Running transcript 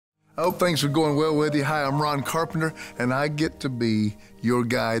I hope things are going well with you. Hi, I'm Ron Carpenter, and I get to be your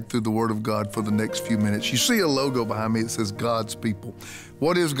guide through the Word of God for the next few minutes. You see a logo behind me that says God's People.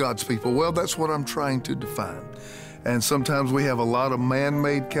 What is God's people? Well, that's what I'm trying to define. And sometimes we have a lot of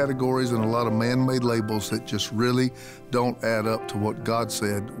man-made categories and a lot of man-made labels that just really don't add up to what God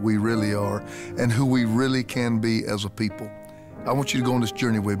said we really are and who we really can be as a people. I want you to go on this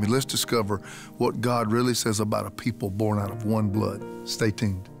journey with me. Let's discover what God really says about a people born out of one blood. Stay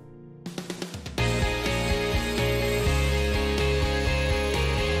tuned.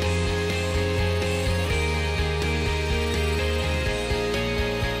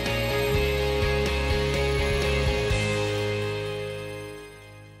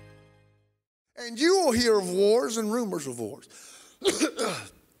 And you will hear of wars and rumors of wars.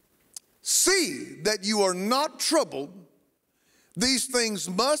 See that you are not troubled. These things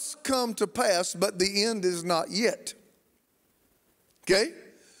must come to pass, but the end is not yet. Okay?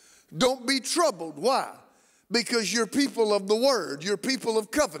 Don't be troubled. Why? Because you're people of the Word. You're people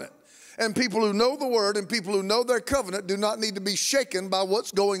of covenant. And people who know the Word and people who know their covenant do not need to be shaken by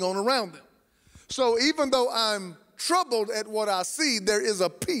what's going on around them. So even though I'm troubled at what I see, there is a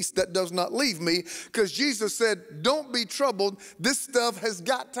peace that does not leave me, because Jesus said, don't be troubled. This stuff has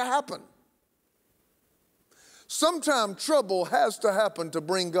got to happen. Sometimes trouble has to happen to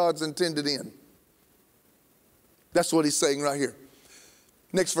bring God's intended end. That's what he's saying right here.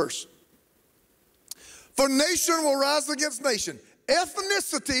 Next verse. For nation will rise against nation.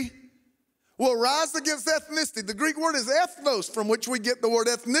 Ethnicity will rise against ethnicity. The Greek word is ethnos, from which we get the word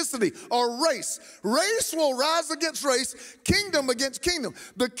ethnicity or race. Race will rise against race, kingdom against kingdom.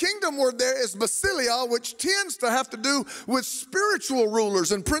 The kingdom word there is basilia, which tends to have to do with spiritual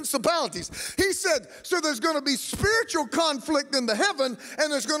rulers and principalities. He said, so there's going to be spiritual conflict in the heaven,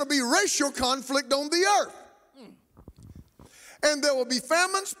 and there's going to be racial conflict on the earth. And there will be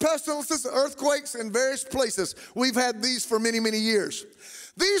famines, pestilences, earthquakes in various places. We've had these for many, many years.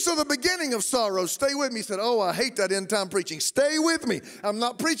 These are the beginning of sorrow. Stay with me. He said, oh, I hate that end time preaching. Stay with me. I'm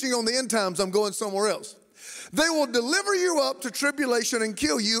not preaching on the end times. I'm going somewhere else. They will deliver you up to tribulation and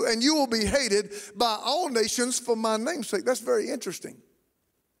kill you, and you will be hated by all nations for my name's sake. That's very interesting.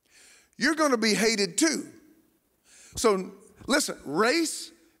 You're going to be hated too. So listen,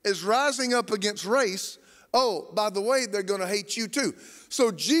 race is rising up against race. Oh, by the way, they're going to hate you too. So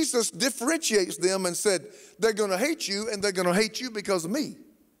Jesus differentiates them and said, they're going to hate you, and they're going to hate you because of me.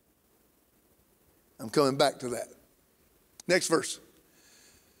 I'm coming back to that. Next verse.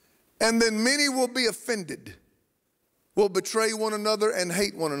 And then many will be offended, will betray one another and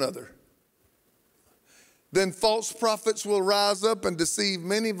hate one another. Then false prophets will rise up and deceive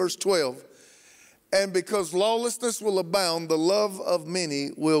many. Verse 12. And because lawlessness will abound, the love of many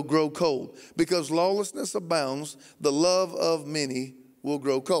will grow cold. Because lawlessness abounds, the love of many will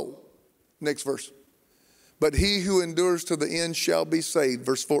grow cold. Next verse. But he who endures to the end shall be saved.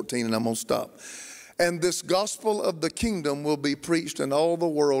 Verse 14, and I'm going to stop. And this gospel of the kingdom will be preached in all the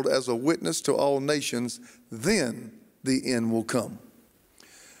world as a witness to all nations. Then the end will come.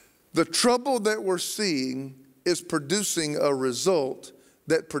 The trouble that we're seeing is producing a result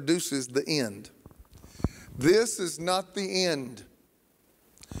that produces the end. This is not the end.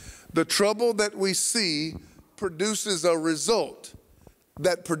 The trouble that we see produces a result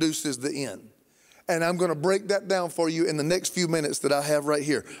that produces the end. And I'm going to break that down for you in the next few minutes that I have right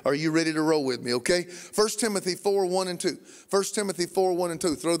here. Are you ready to roll with me, okay? 1 Timothy 4, 1 and 2. 1 Timothy 4, 1 and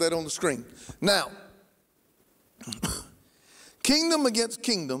 2. Throw that on the screen. Now, kingdom against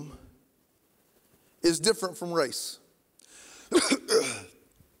kingdom is different from race.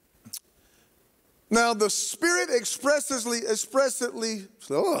 Now, the Spirit expressively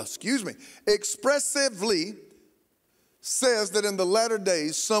says that in the latter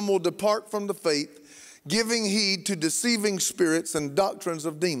days some will depart from the faith, giving heed to deceiving spirits and doctrines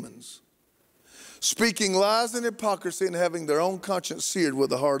of demons, speaking lies and hypocrisy and having their own conscience seared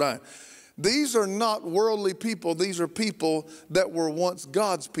with a hard iron. These are not worldly people. These are people that were once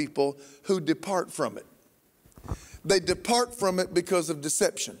God's people who depart from it. They depart from it because of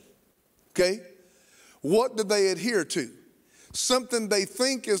deception. Okay? What do they adhere to? Something they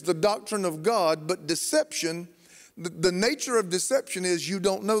think is the doctrine of God, but deception, the nature of deception is you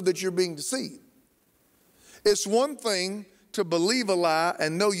don't know that you're being deceived. It's one thing to believe a lie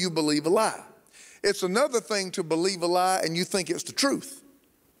and know you believe a lie. It's another thing to believe a lie and you think it's the truth.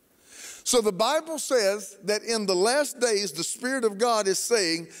 So the Bible says that in the last days, the Spirit of God is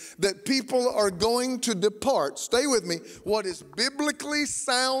saying that people are going to depart. Stay with me. What is biblically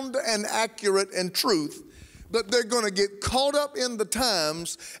sound and accurate and truth, but they're going to get caught up in the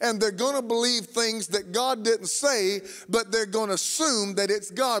times, and they're going to believe things that God didn't say, but they're going to assume that it's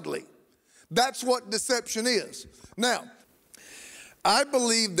godly. That's what deception is. Now, I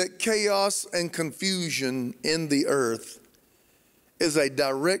believe that chaos and confusion in the earth is a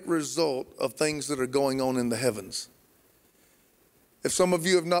direct result of things that are going on in the heavens. If some of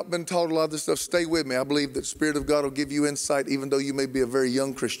you have not been taught a lot of this stuff, stay with me. I believe that the Spirit of God will give you insight even though you may be a very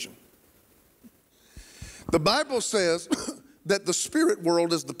young Christian. The Bible says that the spirit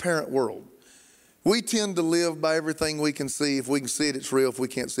world is the parent world. We tend to live by everything we can see. If we can see it, it's real. If we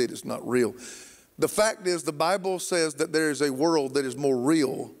can't see it, it's not real. The fact is, the Bible says that there is a world that is more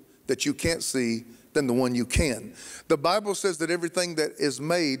real that you can't see than the one you can. The Bible says that everything that is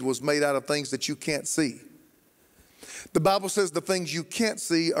made was made out of things that you can't see. The Bible says the things you can't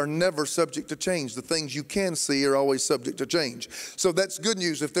see are never subject to change. The things you can see are always subject to change. So that's good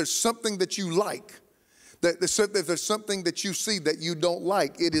news. If there's something that you like, if there's something that you see that you don't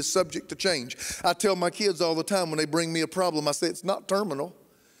like, it is subject to change. I tell my kids all the time when they bring me a problem, I say, it's not terminal.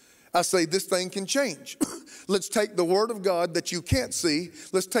 I say, this thing can change. Let's take the Word of God that you can't see.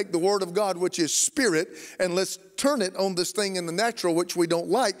 Let's take the Word of God, which is spirit, and let's turn it on this thing in the natural, which we don't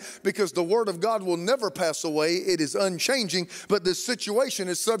like, because the Word of God will never pass away. It is unchanging, but this situation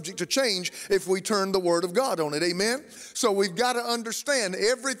is subject to change if we turn the Word of God on it. Amen? So we've got to understand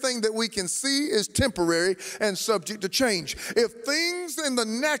everything that we can see is temporary and subject to change. If things in the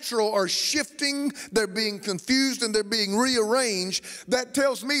natural are shifting, they're being confused and they're being rearranged, that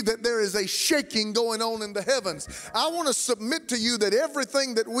tells me that there is a shaking going on in the heavens. I want to submit to you that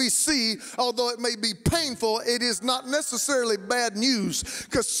everything that we see, although it may be painful, it is not necessarily bad news,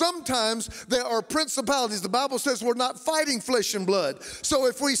 because sometimes there are principalities. The Bible says we're not fighting flesh and blood. So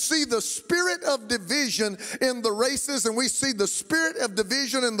if we see the spirit of division in the races, and we see the spirit of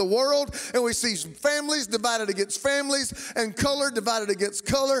division in the world, and we see families divided against families, and color divided against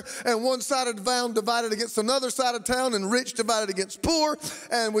color, and one side of town divided against another side of town, and rich divided against poor,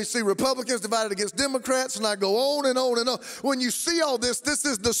 and we see Republicans divided against Democrats, and I go on and on and on. When you see all this, this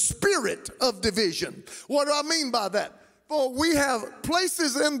is the spirit of division. What do I mean by that? For we have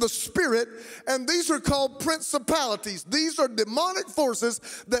places in the spirit, and these are called principalities. These are demonic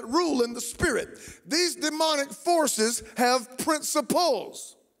forces that rule in the spirit. These demonic forces have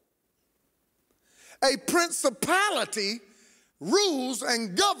principles. A principality rules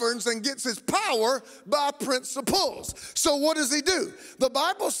and governs and gets his power by principles. So what does he do? The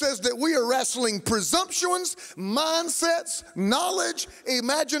Bible says that we are wrestling presumptions, mindsets, knowledge,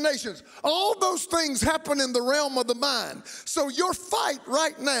 imaginations. All those things happen in the realm of the mind. So your fight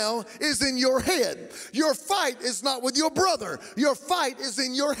right now is in your head. Your fight is not with your brother. Your fight is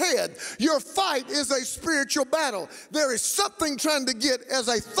in your head. Your fight is a spiritual battle. There is something trying to get as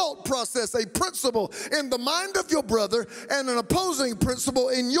a thought process, a principle in the mind of your brother, and an opposing principle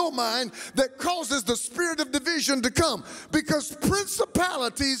in your mind that causes the spirit of division to come, because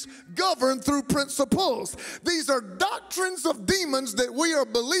principalities govern through principles. These are doctrines of demons that we are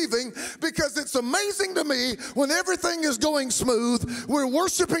believing, because it's amazing to me when everything is going smooth, we're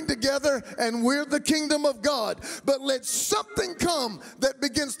worshiping together and we're the kingdom of God. But let something come that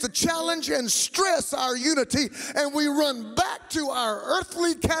begins to challenge and stress our unity, and we run back to our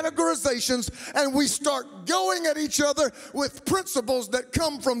earthly categorizations, and we start going at each other with principles that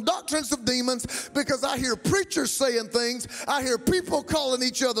come from doctrines of demons. Because I hear preachers saying things, I hear people calling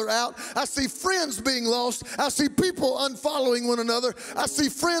each other out, I see friends being lost, I see people unfollowing one another, I see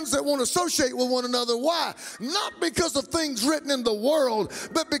friends that won't associate with one another. Why? Not because of things written in the world,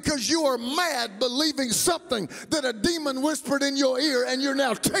 but because you are mad believing something that a demon whispered in your ear, and you're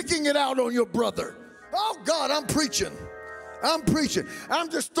now taking it out on your brother. Oh God, I'm preaching. I'm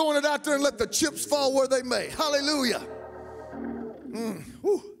just throwing it out there and let the chips fall where they may. Hallelujah.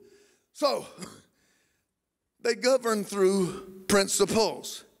 So they govern through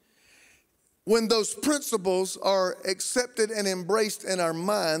principles. When those principles are accepted and embraced in our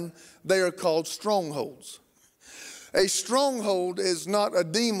mind, they are called strongholds. A stronghold is not a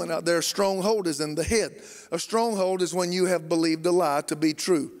demon out there. A stronghold is in the head. A stronghold is when you have believed a lie to be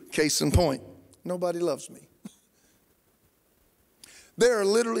true. Case in point, nobody loves me. There are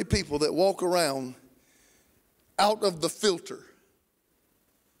literally people that walk around out of the filter,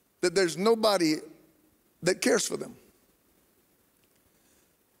 that there's nobody that cares for them.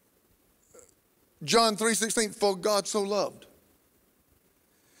 John 3:16, for God so loved.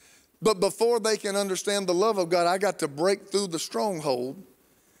 But before they can understand the love of God, I got to break through the stronghold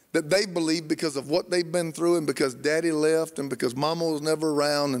that they believe because of what they've been through, and because daddy left, and because mama was never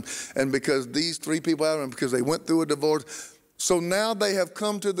around, and because these three people out, and because they went through a divorce. So now they have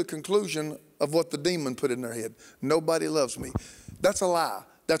come to the conclusion of what the demon put in their head. Nobody loves me. That's a lie.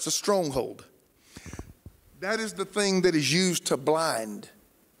 That's a stronghold. That is the thing that is used to blind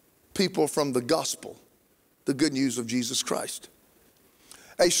people from the gospel, the good news of Jesus Christ.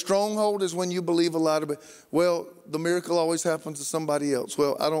 A stronghold is when you believe a lot of it. Well, the miracle always happens to somebody else.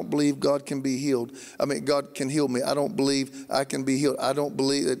 Well, I don't believe God can be healed. I mean, God can heal me. I don't believe I can be healed. I don't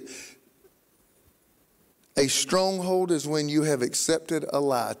believe it. A stronghold is when you have accepted a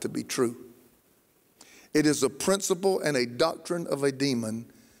lie to be true. It is a principle and a doctrine of a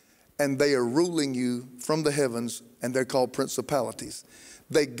demon, and they are ruling you from the heavens, and they're called principalities.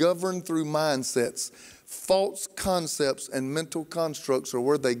 They govern through mindsets. False concepts and mental constructs are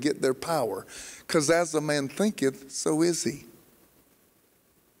where they get their power. Because as a man thinketh, so is he.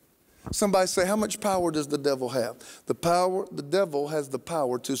 Somebody say, how much power does the devil have? The devil has the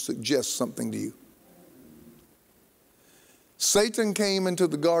power to suggest something to you. Satan came into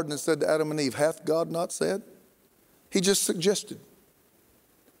the garden and said to Adam and Eve, hath God not said? He just suggested.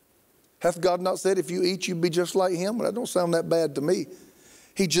 Hath God not said, if you eat, you be just like him? Well, that don't sound that bad to me.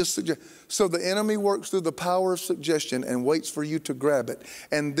 He just suggests. So the enemy works through the power of suggestion and waits for you to grab it.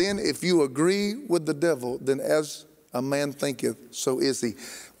 And then if you agree with the devil, then as a man thinketh, so is he.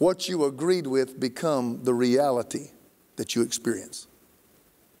 What you agreed with become the reality that you experience.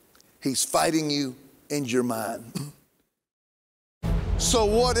 He's fighting you in your mind. So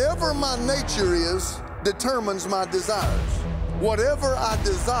whatever my nature is determines my desires. Whatever I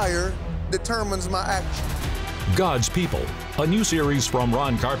desire determines my action. God's People, a new series from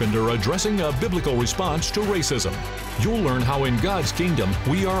Ron Carpenter addressing a biblical response to racism. You'll learn how in God's kingdom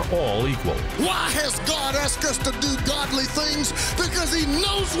we are all equal. Why has God asked us to do godly things? Because he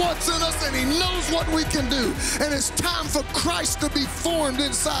knows what's in us and he knows what we can do. And it's time for Christ to be formed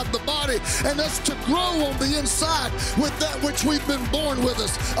inside the body and us to grow on the inside with that which we've been born with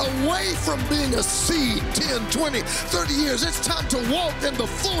us. Away from being a seed 10, 20, 30 years. It's time to walk in the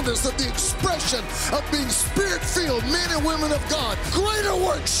fullness of the expression of being spirit-filled men and women of God. Greater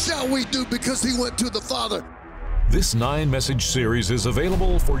works shall we do because he went to the Father. This 9-message series is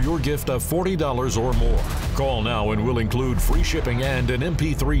available for your gift of $40 or more. Call now and we'll include free shipping and an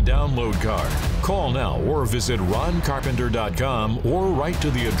MP3 download card. Call now or visit roncarpenter.com or write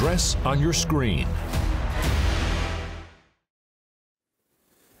to the address on your screen.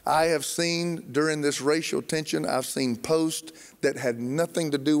 I have seen during this racial tension, I've seen posts that had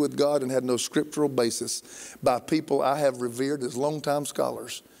nothing to do with God and had no scriptural basis by people I have revered as longtime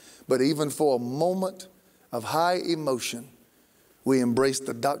scholars. But even for a moment of high emotion, we embrace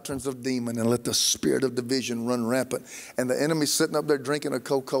the doctrines of demon and let the spirit of division run rampant. And the enemy's sitting up there drinking a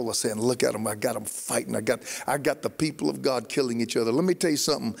Coca-Cola saying, look at them, I got them fighting. I got the people of God killing each other. Let me tell you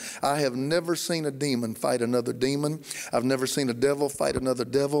something. I have never seen a demon fight another demon. I've never seen a devil fight another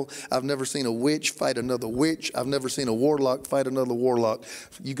devil. I've never seen a witch fight another witch. I've never seen a warlock fight another warlock.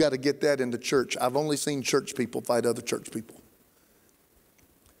 You got to get that into church. I've only seen church people fight other church people.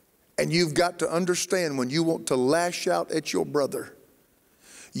 And you've got to understand, when you want to lash out at your brother,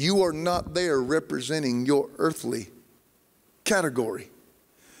 you are not there representing your earthly category.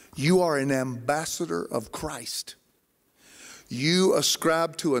 You are an ambassador of Christ. You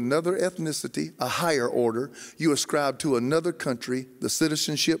ascribe to another ethnicity, a higher order. You ascribe to another country, the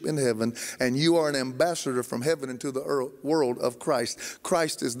citizenship in heaven, and you are an ambassador from heaven into the world of Christ.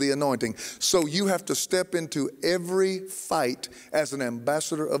 Christ is the anointing. So you have to step into every fight as an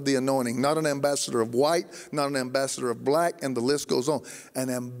ambassador of the anointing, not an ambassador of white, not an ambassador of black, and the list goes on. An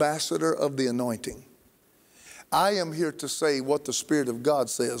ambassador of the anointing. I am here to say what the Spirit of God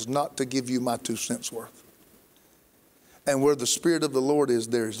says, not to give you my 2 cents worth. And where the Spirit of the Lord is,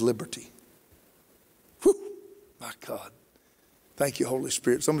 there is liberty. Whew, my God. Thank you, Holy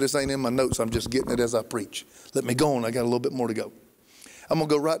Spirit. Some of this ain't in my notes. I'm just getting it as I preach. Let me go on. I got a little bit more to go. I'm going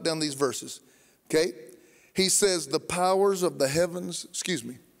to go right down these verses. Okay? He says, the powers of the heavens,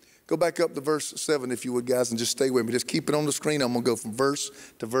 go back up to verse 7 if you would, guys, and just stay with me. Just keep it on the screen. I'm going to go from verse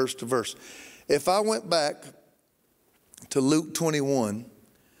to verse to verse. If I went back to Luke 21,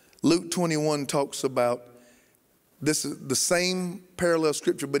 Luke 21 talks about, this is the same parallel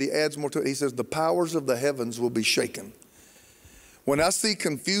scripture, but he adds more to it. He says, the powers of the heavens will be shaken. When I see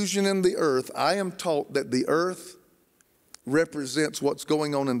confusion in the earth, I am taught that the earth represents what's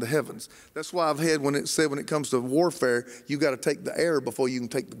going on in the heavens. That's why I've had when it said when it comes to warfare, you got to take the air before you can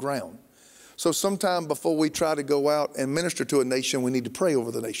take the ground. So sometime before we try to go out and minister to a nation, we need to pray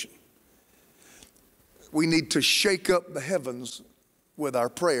over the nation. We need to shake up the heavens with our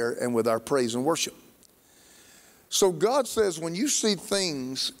prayer and with our praise and worship. So God says when you see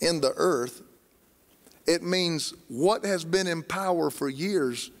things in the earth, it means what has been in power for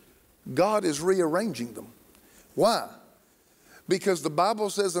years God is rearranging them. Why? Because the Bible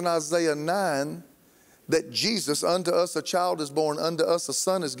says in Isaiah 9 that Jesus, unto us a child is born, unto us a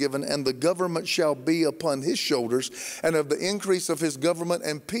son is given, and the government shall be upon his shoulders, and of the increase of his government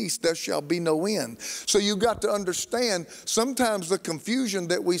and peace there shall be no end. So you got to understand, sometimes the confusion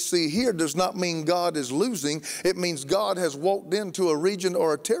that we see here does not mean God is losing. It means God has walked into a region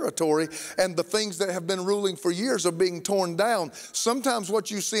or a territory, and the things that have been ruling for years are being torn down. Sometimes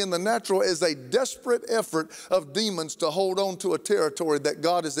what you see in the natural is a desperate effort of demons to hold on to a territory that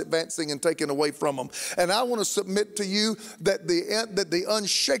God is advancing and taking away from them. And I want to submit to you that the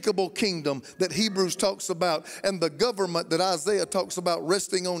unshakable kingdom that Hebrews talks about and the government that Isaiah talks about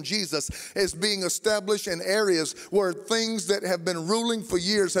resting on Jesus is being established in areas where things that have been ruling for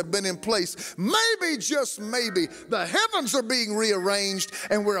years have been in place. Maybe, just maybe, the heavens are being rearranged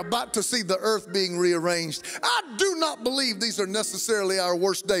and we're about to see the earth being rearranged. I do not believe these are necessarily our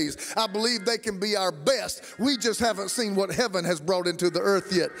worst days. I believe they can be our best. We just haven't seen what heaven has brought into the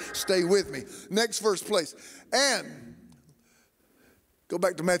earth yet. Stay with me. Next verse, place. And go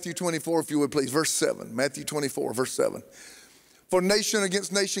back to Matthew 24, if you would please, verse 7. Matthew 24, verse 7. For nation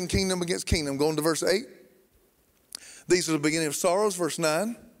against nation, kingdom against kingdom. Going to verse 8. These are the beginning of sorrows, verse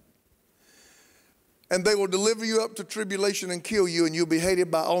 9. And they will deliver you up to tribulation and kill you, and you'll be hated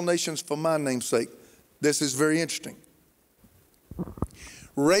by all nations for my name's sake. This is very interesting.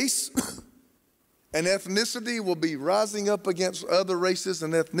 Race and ethnicity will be rising up against other races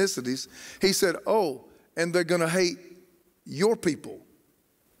and ethnicities. He said, oh, and they're going to hate your people.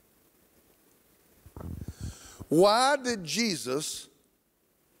 Why did Jesus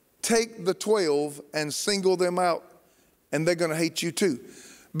take the 12 and single them out? And they're going to hate you too.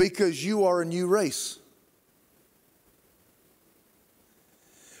 Because you are a new race.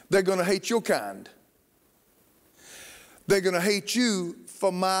 They're going to hate your kind. They're going to hate you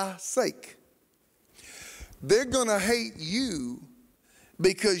for my sake. They're going to hate you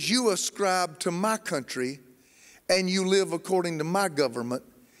because you ascribe to my country and you live according to my government,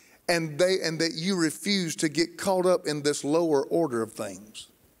 and that you refuse to get caught up in this lower order of things.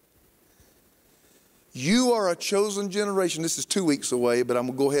 You are a chosen generation. This is 2 weeks away, but I'm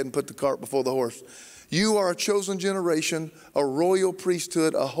going to go ahead and put the cart before the horse. You are a chosen generation, a royal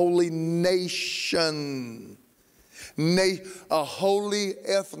priesthood, a holy nation. A holy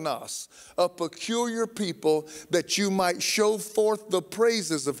ethnos, a peculiar people, that you might show forth the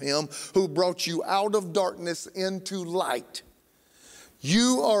praises of him who brought you out of darkness into light.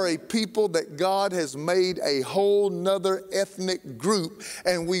 You are a people that God has made a whole nother ethnic group,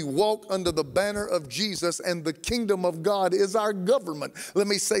 and we walk under the banner of Jesus, and the kingdom of God is our government. Let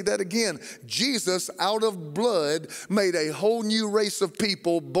me say that again. Jesus, out of blood, made a whole new race of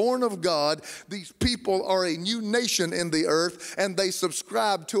people born of God. These people are a new nation in the earth, and they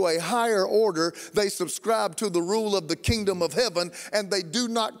subscribe to a higher order. They subscribe to the rule of the kingdom of heaven, and they do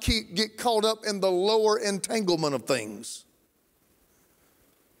not get caught up in the lower entanglement of things.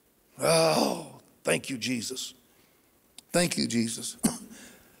 Oh, thank you, Jesus. Thank you, Jesus.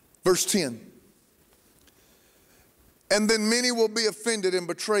 Verse 10. And then many will be offended and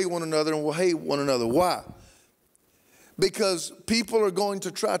betray one another and will hate one another. Why? Because people are going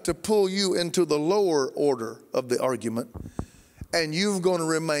to try to pull you into the lower order of the argument, and you're going to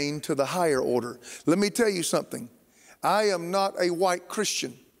remain to the higher order. Let me tell you something. I am not a white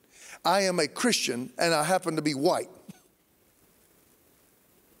Christian. I am a Christian, and I happen to be white.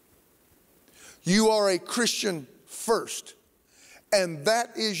 You are a Christian first, and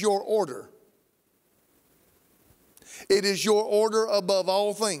that is your order. It is your order above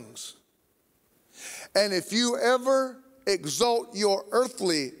all things. And if you ever exalt your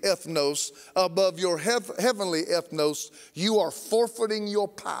earthly ethnos above your heavenly ethnos, you are forfeiting your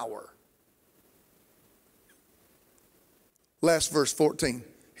power. Last verse 14.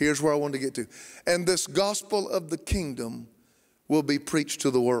 Here's where I want to get to. And this gospel of the kingdom will be preached to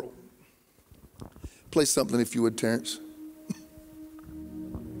the world. Play something if you would, Terrence.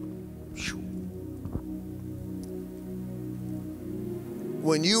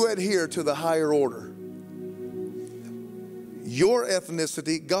 When you adhere to the higher order, your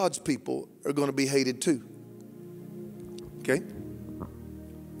ethnicity, God's people, are going to be hated too. Okay?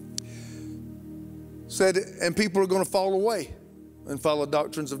 Said, and people are going to fall away and follow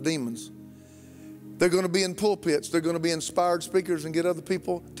doctrines of demons. They're going to be in pulpits. They're going to be inspired speakers and get other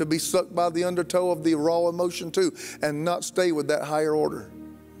people to be sucked by the undertow of the raw emotion too, and not stay with that higher order.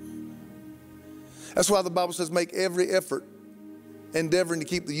 That's why the Bible says make every effort, endeavoring to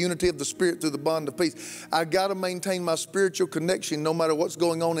keep the unity of the Spirit through the bond of peace. I got to maintain my spiritual connection no matter what's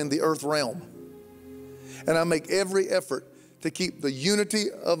going on in the earth realm. And I make every effort to keep the unity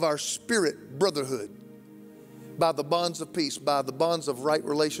of our spirit, brotherhood, by the bonds of peace, by the bonds of right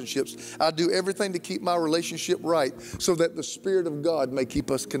relationships. I do everything to keep my relationship right so that the Spirit of God may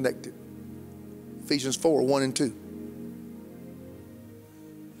keep us connected. Ephesians 4, 1 and 2.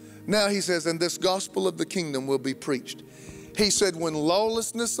 Now he says, and this gospel of the kingdom will be preached. He said, when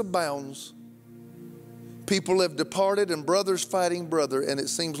lawlessness abounds, people have departed and brothers fighting brother, and it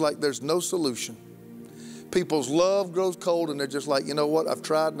seems like there's no solution. People's love grows cold and they're just like, you know what, I've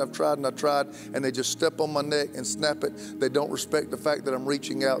tried and I've tried and I've tried, and they just step on my neck and snap it. They don't respect the fact that I'm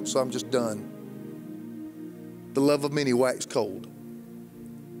reaching out, so I'm just done. The love of many wax cold.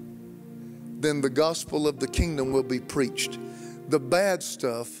 Then the gospel of the kingdom will be preached. The bad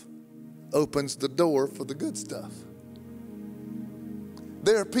stuff opens the door for the good stuff.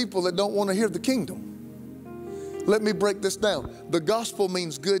 There are people that don't want to hear the kingdom. Let me break this down. The gospel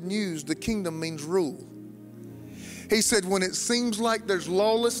means good news. The kingdom means rule. He said, when it seems like there's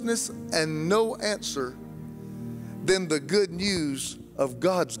lawlessness and no answer, then the good news of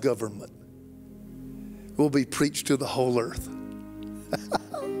God's government will be preached to the whole earth.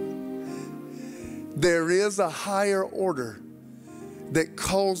 There is a higher order that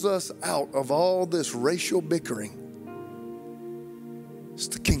calls us out of all this racial bickering. It's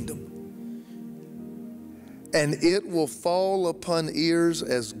the kingdom. And it will fall upon ears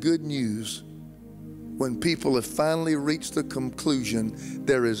as good news when people have finally reached the conclusion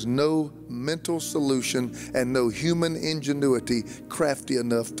there is no mental solution and no human ingenuity crafty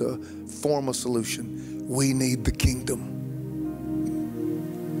enough to form a solution. We need the kingdom.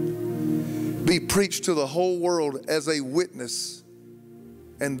 Be preached to the whole world as a witness,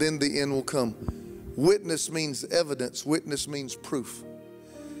 and then the end will come. Witness means evidence. Witness means proof.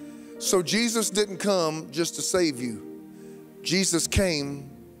 So Jesus didn't come just to save you. Jesus came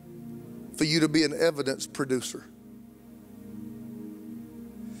for you to be an evidence producer.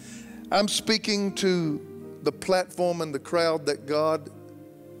 I'm speaking to the platform and the crowd that God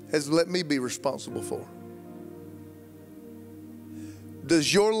has let me be responsible for.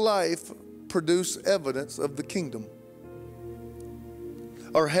 Does your life produce evidence of the kingdom?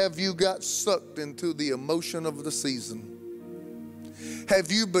 Or have you got sucked into the emotion of the season?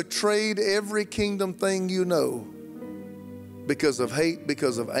 Have you betrayed every kingdom thing you know because of hate,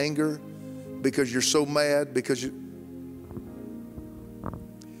 because of anger, because you're so mad, because you...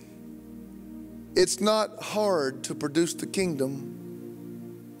 It's not hard to produce the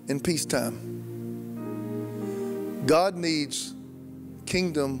kingdom in peacetime. God needs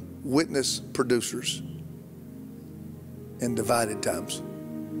kingdom witness producers in divided times.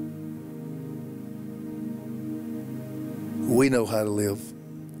 We know how to live.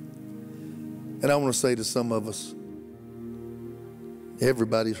 And I want to say to some of us,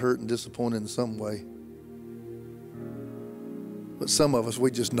 everybody's hurt and disappointed in some way. But some of us,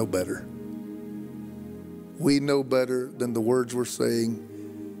 we just know better. We know better than the words we're saying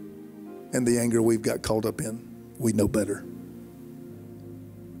and the anger we've got caught up in. We know better.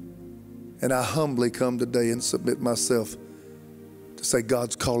 And I humbly come today and submit myself to say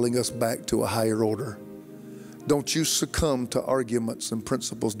God's calling us back to a higher order. Don't you succumb to arguments and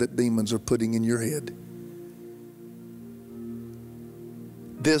principles that demons are putting in your head.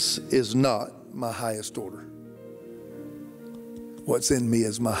 This is not my highest order. What's in me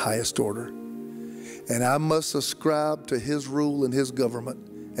is my highest order. And I must ascribe to His rule and His government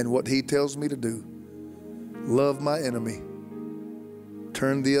and what He tells me to do. Love my enemy.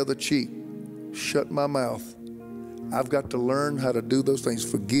 Turn the other cheek. Shut my mouth. I've got to learn how to do those things.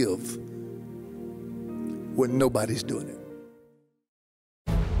 Forgive when nobody's doing it.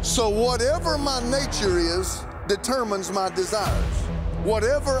 So whatever my nature is determines my desires.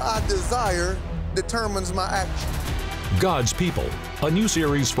 Whatever I desire determines my action. God's People, a new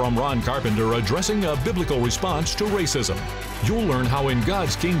series from Ron Carpenter addressing a biblical response to racism. You'll learn how in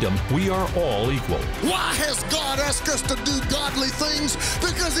God's kingdom we are all equal. Why has God asked us to do godly things?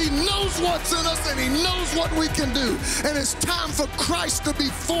 Because He knows what's in us and He knows what we can do. And it's time for Christ to be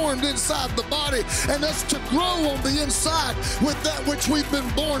formed inside the body and us to grow on the inside with that which we've been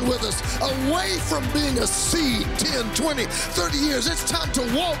born with us. Away from being a seed 10, 20, 30 years. It's time to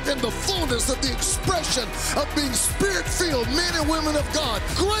walk in the fullness of the expression of being Spirit-filled men and women of God.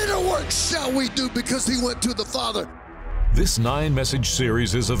 Greater works shall we do because He went to the Father. This 9-message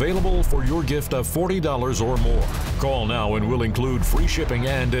series is available for your gift of $40 or more. Call now and we'll include free shipping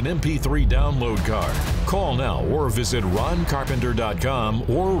and an MP3 download card. Call now or visit roncarpenter.com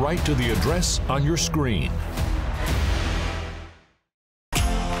or write to the address on your screen.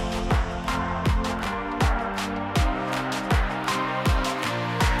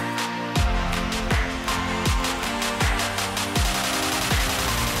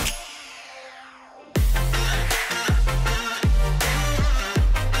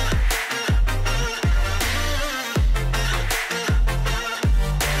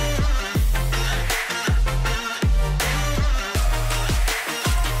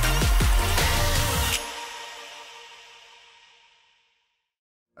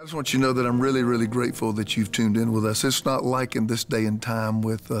 just want you to know that I'm really, really grateful that you've tuned in with us. It's not like in this day and time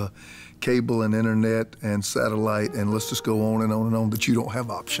with cable and internet and satellite, and let's just go on and on and on, that you don't have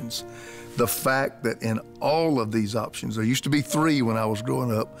options. The fact that in all of these options, there used to be 3 when I was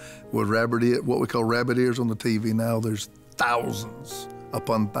growing up, with what we call rabbit ears on the TV. Now there's thousands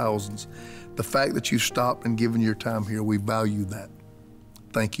upon thousands. The fact that you stopped and given your time here, we value that.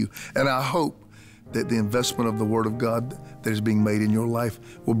 Thank you. And I hope that the investment of the Word of God that is being made in your life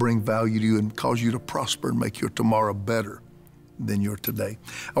will bring value to you and cause you to prosper and make your tomorrow better than your today.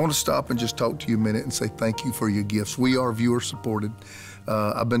 I want to stop and just talk to you a minute and say thank you for your gifts. We are viewer supported.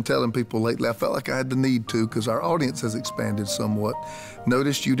 I've been telling people lately, I felt like I had the need to, because our audience has expanded somewhat.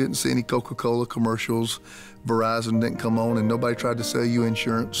 Noticed you didn't see any Coca-Cola commercials, Verizon didn't come on, and nobody tried to sell you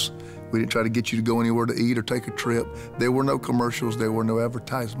insurance. We didn't try to get you to go anywhere to eat or take a trip. There were no commercials, there were no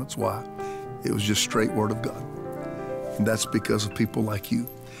advertisements. Why? It was just straight Word of God. And that's because of people like you.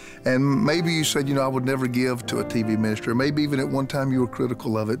 And maybe you said, I would never give to a TV ministry. Or maybe even at one time you were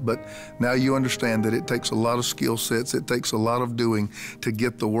critical of it, but now you understand that it takes a lot of skill sets, it takes a lot of doing to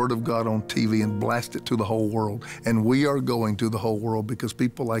get the Word of God on TV and blast it to the whole world. And we are going to the whole world because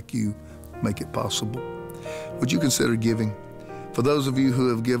people like you make it possible. Would you consider giving? For those of you who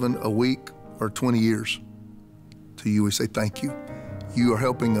have given a week or 20 years, to you we say thank you. You are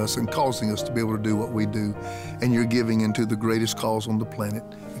helping us and causing us to be able to do what we do, and you're giving into the greatest cause on the planet,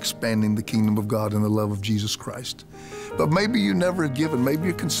 expanding the kingdom of God and the love of Jesus Christ. But maybe you never have given, maybe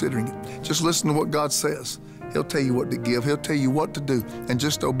you're considering it. Just listen to what God says. He'll tell you what to give, He'll tell you what to do, and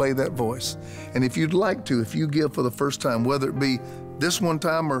just obey that voice. And if you'd like to, if you give for the first time, whether it be this one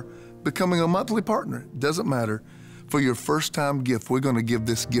time or becoming a monthly partner, it doesn't matter. For your first time gift, we're going to give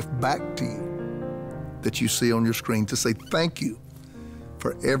this gift back to you that you see on your screen to say thank you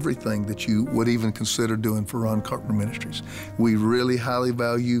for everything that you would even consider doing for Ron Carpenter Ministries. We really highly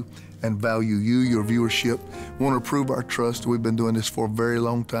value and value you, your viewership. We want to prove our trust. We've been doing this for a very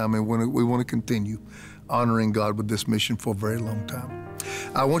long time, and we want to continue honoring God with this mission for a very long time.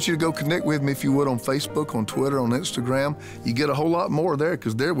 I want you to go connect with me, if you would, on Facebook, on Twitter, on Instagram. You get a whole lot more there,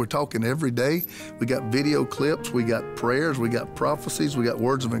 because there we're talking every day. We got video clips, we got prayers, we got prophecies, we got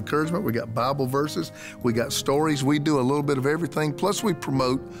words of encouragement, we got Bible verses, we got stories. We do a little bit of everything. Plus we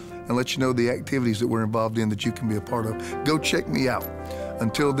promote and let you know the activities that we're involved in that you can be a part of. Go check me out.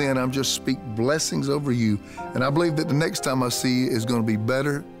 Until then, I'm just speak blessings over you. And I believe that the next time I see you is going to be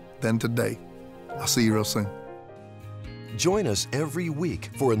better than today. I'll see you real soon. Join us every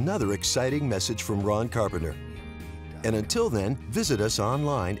week for another exciting message from Ron Carpenter. And until then, visit us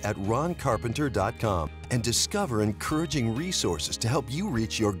online at roncarpenter.com and discover encouraging resources to help you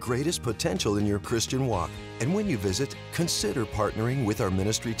reach your greatest potential in your Christian walk. And when you visit, consider partnering with our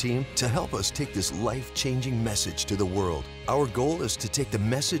ministry team to help us take this life-changing message to the world. Our goal is to take the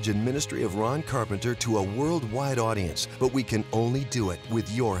message and ministry of Ron Carpenter to a worldwide audience, but we can only do it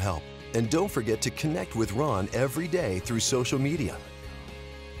with your help. And don't forget to connect with Ron every day through social media.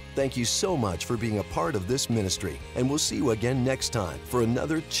 Thank you so much for being a part of this ministry, and we'll see you again next time for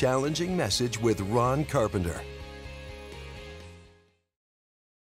another challenging message with Ron Carpenter.